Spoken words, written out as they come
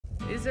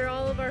These are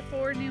all of our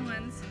 4 new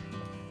ones.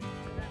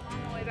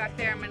 On the way back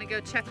there, I'm going to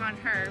go check on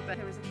her, but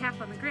there was a calf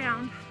on the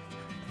ground,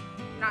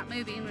 not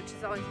moving, which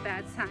is always a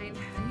bad sign.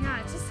 And yeah,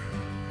 it's just,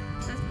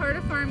 that's part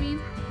of farming.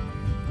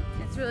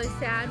 It's really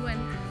sad when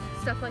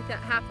stuff like that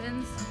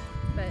happens,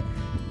 but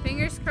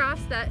fingers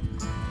crossed that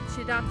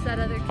she adopts that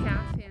other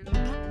calf.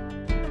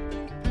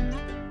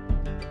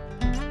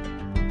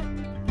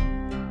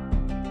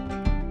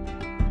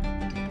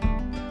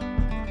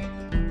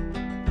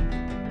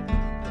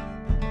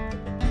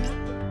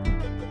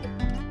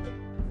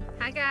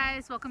 Hi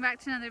guys, welcome back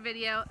to another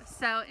video.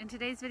 So in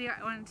today's video,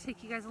 I wanted to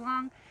take you guys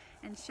along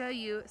and show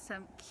you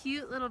some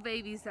cute little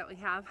babies that we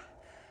have.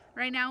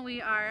 Right now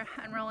we are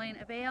unrolling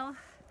a bale,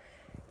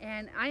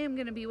 and I am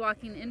going to be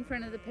walking in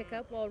front of the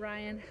pickup while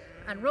Ryan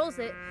unrolls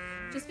it,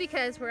 just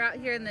because we're out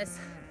here in this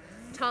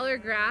taller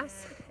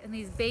grass and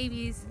these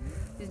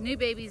new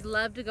babies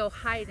love to go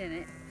hide in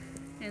it.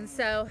 And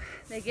so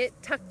they get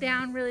tucked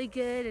down really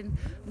good and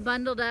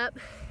bundled up,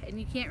 and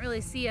you can't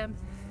really see them,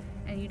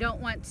 and you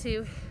don't want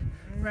to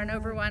run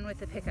over one with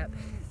the pickup.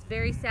 It's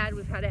very sad.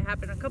 We've had it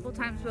happen a couple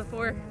times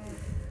before.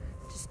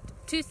 Just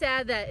too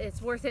sad that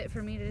it's worth it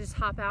for me to just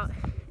hop out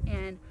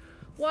and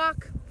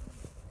walk.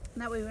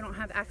 That way we don't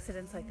have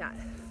accidents like that.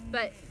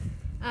 But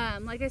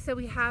like I said,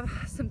 we have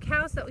some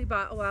cows that we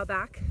bought a while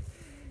back,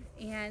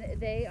 and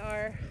they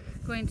are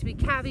going to be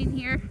calving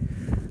here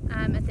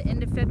at the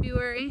end of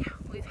February.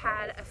 We've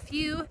had a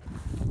few,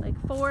 like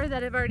 4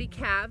 that have already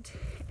calved,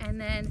 and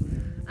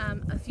then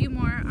a few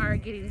more are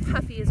getting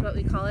puffy is what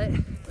we call it,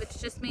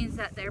 which just means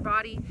that their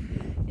body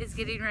is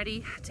getting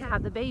ready to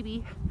have the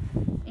baby.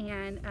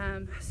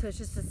 And so it's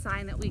just a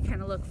sign that we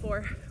kind of look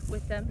for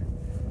with them.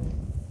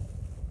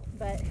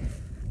 But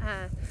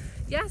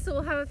yeah, so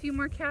we'll have a few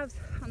more calves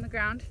on the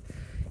ground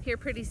here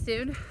pretty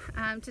soon.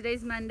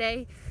 Today's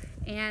Monday,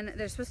 and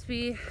there's supposed to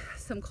be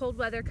some cold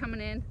weather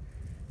coming in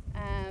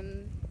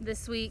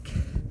this week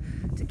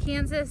to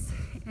Kansas,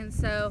 and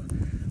so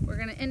we're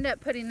going to end up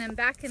putting them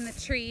back in the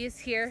trees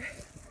here.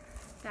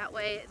 That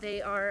way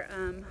they are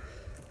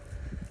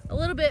a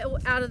little bit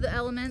out of the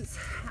elements,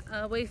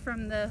 away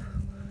from the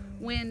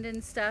wind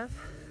and stuff.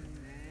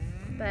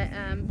 But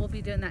we'll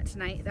be doing that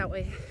tonight. That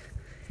way,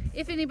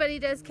 if anybody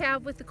does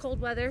calve with the cold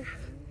weather,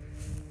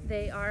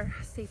 they are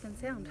safe and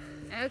sound.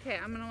 Okay,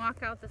 I'm going to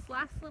walk out this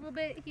last little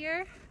bit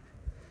here.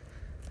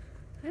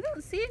 I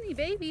don't see any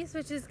babies,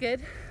 which is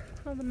good.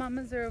 All the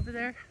mamas are over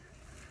there.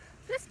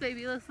 This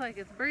baby looks like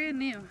it's brand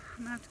new.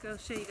 I'm gonna have to go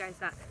show you guys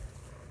that.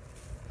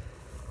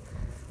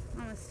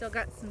 Mama's still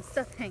got some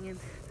stuff hanging.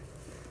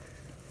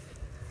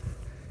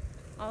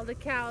 All the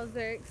cows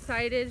are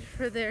excited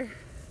for their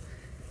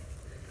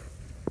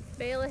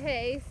bale of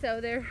hay, so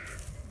they're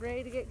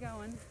ready to get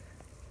going.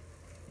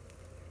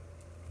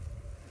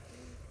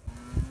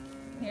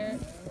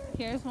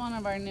 Here's one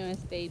of our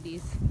newest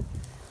babies.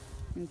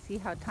 You can see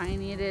how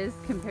tiny it is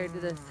compared to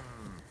this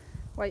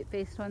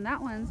white-faced one.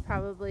 That one's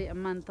probably a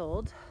month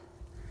old,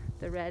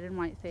 the red and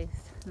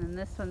white-faced, and then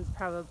this one's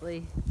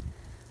probably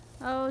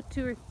I would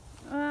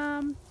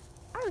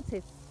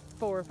say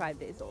 4 or 5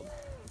 days old.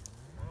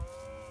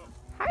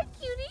 Hi,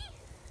 cutie.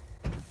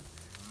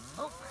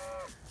 Oh,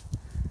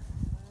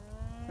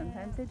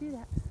 sometimes I do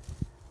that.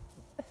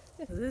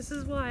 So this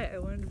is why I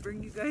wanted to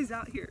bring you guys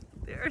out here.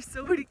 There are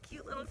so many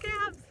cute little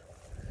calves.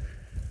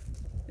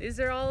 These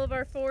are all of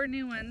our 4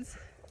 new ones.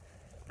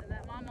 And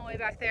that mama way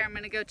back there, I'm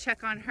going to go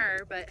check on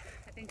her, but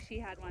I think she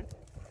had one.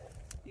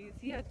 You can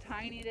see how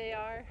tiny they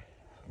are.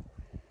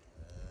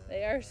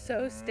 They are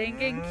so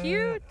stinking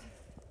cute.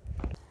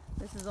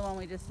 This is the one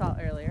we just saw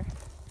earlier.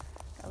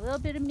 Got a little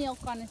bit of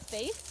milk on his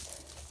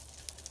face.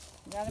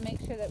 We got to make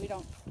sure that we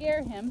don't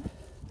scare him,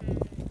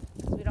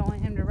 because we don't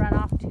want him to run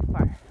off too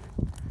far.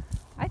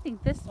 I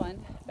think this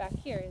one back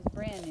here is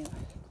brand new.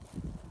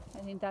 I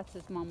think that's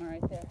his mama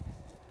right there.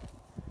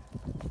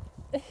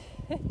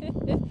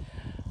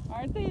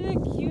 Aren't they the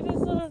cutest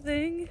little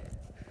thing?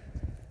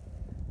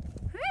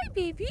 Hi,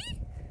 baby.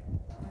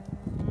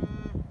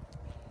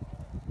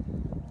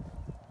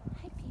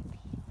 Hi, baby.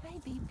 Hi,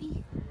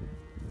 baby.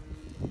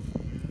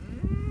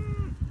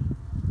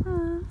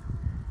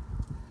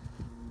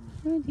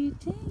 What do you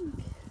think?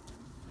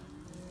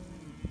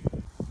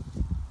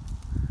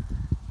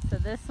 So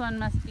this one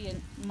must be a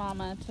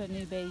mama to a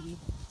new baby.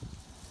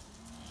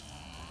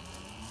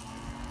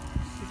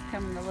 She's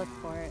coming to look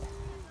for it.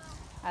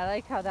 I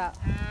like how that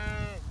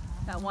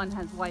one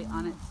has white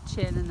on its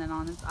chin and then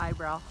on its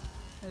eyebrow.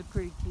 They're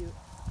pretty cute.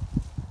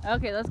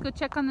 Okay, let's go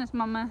check on this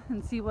mama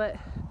and see what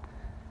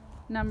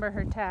number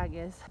her tag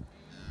is.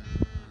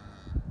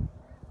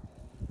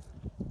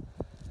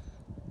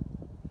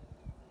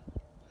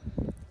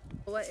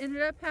 What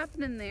ended up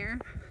happening there,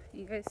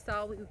 you guys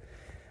saw, we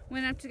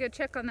went up to go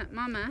check on that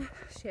mama.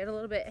 She had a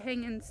little bit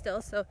hanging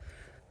still, so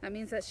that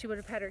means that she would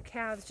have had her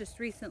calves just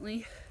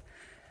recently.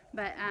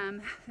 But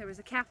there was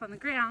a calf on the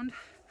ground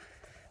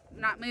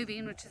not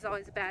moving, which is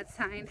always a bad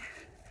sign,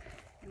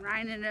 and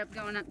Ryan ended up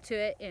going up to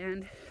it,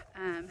 and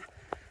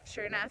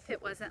sure enough, it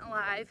wasn't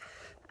alive.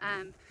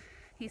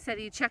 He said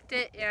he checked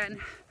it and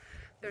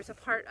there's a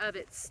part of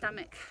its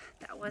stomach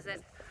that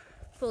wasn't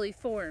fully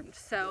formed,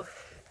 so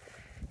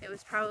it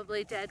was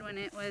probably dead when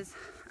it was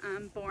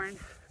born.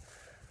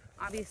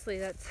 Obviously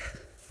that's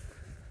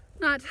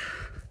not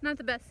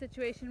the best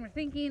situation. We're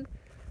thinking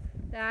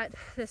that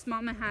this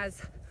mama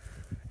has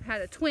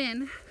had a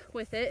twin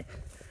with it,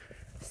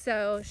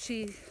 so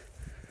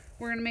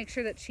we're gonna make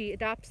sure that she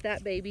adopts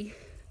that baby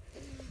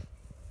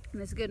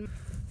and is a good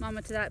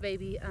mama to that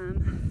baby.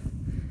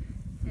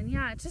 And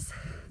yeah, it's just,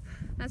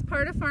 that's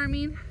part of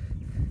farming.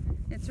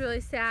 It's really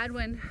sad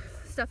when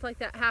stuff like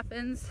that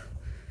happens.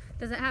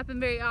 Doesn't happen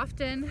very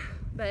often,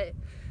 but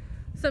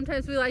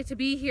sometimes we like to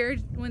be here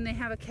when they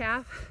have a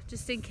calf,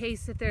 just in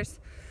case if there's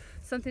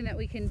something that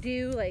we can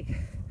do. Like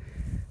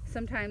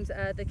sometimes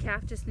the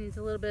calf just needs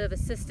a little bit of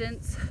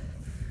assistance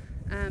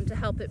to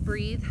help it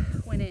breathe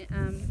when it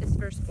is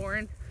first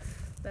born.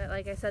 But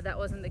like I said, that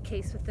wasn't the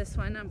case with this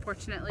one.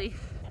 Unfortunately,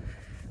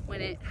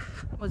 when it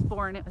was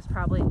born, it was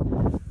probably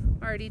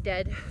already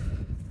dead.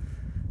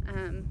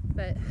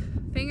 But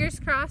fingers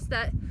crossed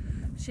that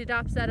she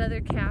adopts that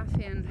other calf,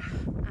 and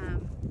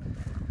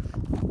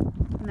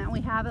that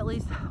we have at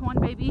least one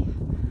baby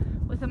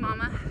with a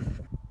mama.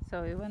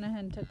 So we went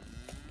ahead and took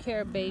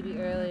care of baby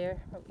earlier,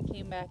 but we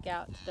came back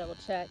out to double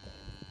check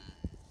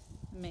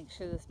and make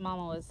sure this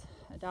mama was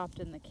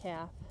adopting the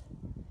calf.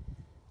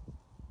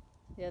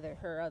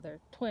 Her other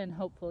twin,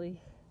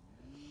 hopefully.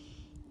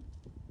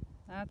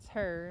 That's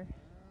her.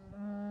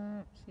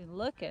 She's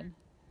looking.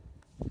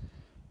 The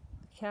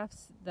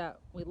calves that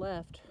we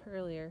left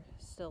earlier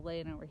still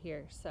laying over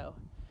here, so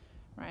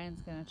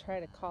Ryan's gonna try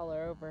to call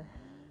her over.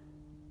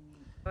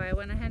 So I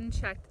went ahead and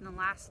checked, and the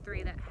last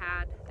 3 that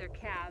had their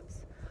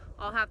calves,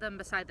 I'll have them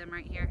beside them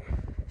right here.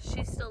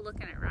 She's still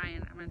looking at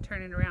Ryan. I'm gonna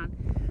turn it around.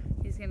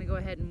 He's gonna go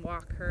ahead and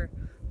walk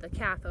the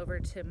calf over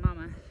to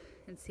mama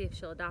and see if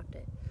she'll adopt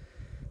it.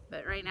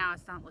 But right now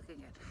it's not looking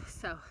good.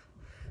 So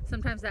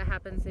sometimes that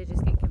happens, they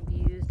just get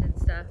confused and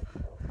stuff.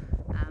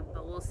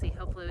 But we'll see,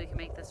 hopefully we can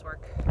make this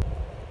work.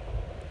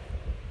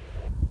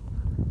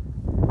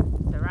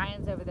 So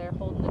Ryan's over there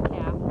holding the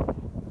calf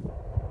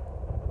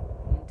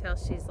until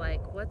she's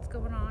like, what's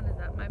going on? Is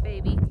that my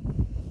baby?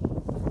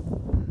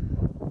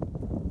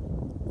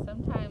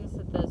 Sometimes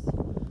with those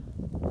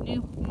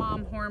new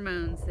mom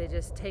hormones, they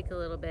just take a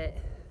little bit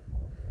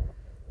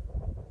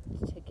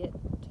to get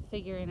to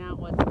figuring out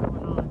what's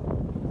going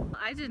on.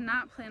 I did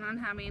not plan on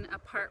having a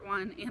part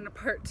 1 and a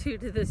part 2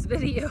 to this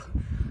video.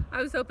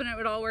 I was hoping it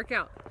would all work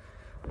out.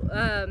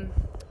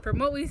 From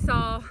what we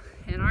saw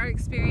and our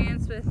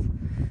experience with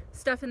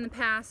stuff in the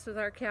past with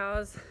our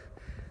cows,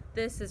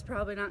 this is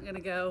probably not going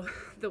to go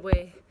the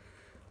way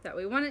that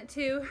we want it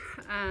to.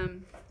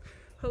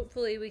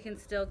 Hopefully we can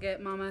still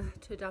get mama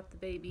to adopt the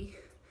baby.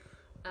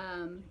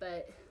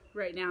 But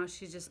right now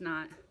she's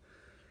not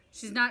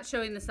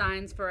showing the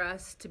signs for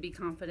us to be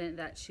confident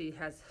that she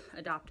has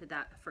adopted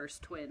that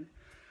first twin.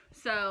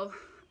 So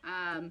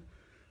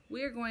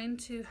we are going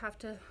to have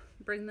to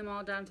bring them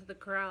all down to the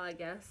corral, I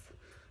guess.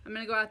 I'm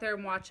gonna go out there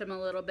and watch them a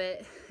little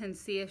bit and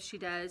see if she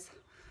does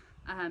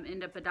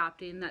end up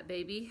adopting that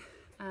baby.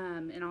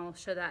 And I'll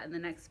show that in the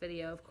next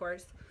video, of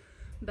course.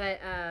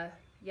 But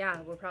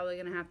yeah, we're probably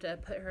gonna have to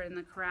put her in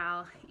the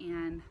corral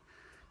and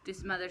do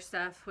some other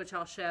stuff, which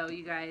I'll show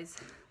you guys,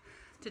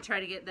 to try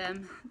to get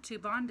them to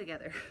bond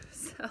together.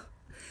 So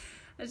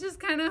it's just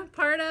kind of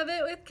part of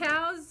it with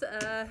cows.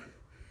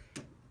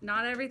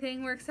 Not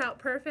everything works out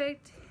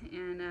perfect,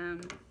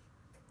 and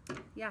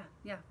yeah,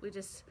 we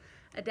just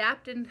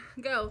adapt and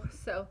go.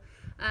 So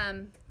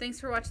thanks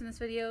for watching this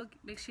video.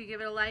 Make sure you give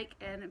it a like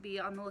and be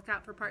on the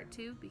lookout for part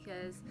 2,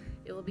 because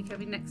it will be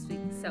coming next week.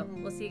 So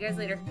we'll see you guys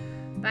later.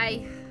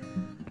 Bye.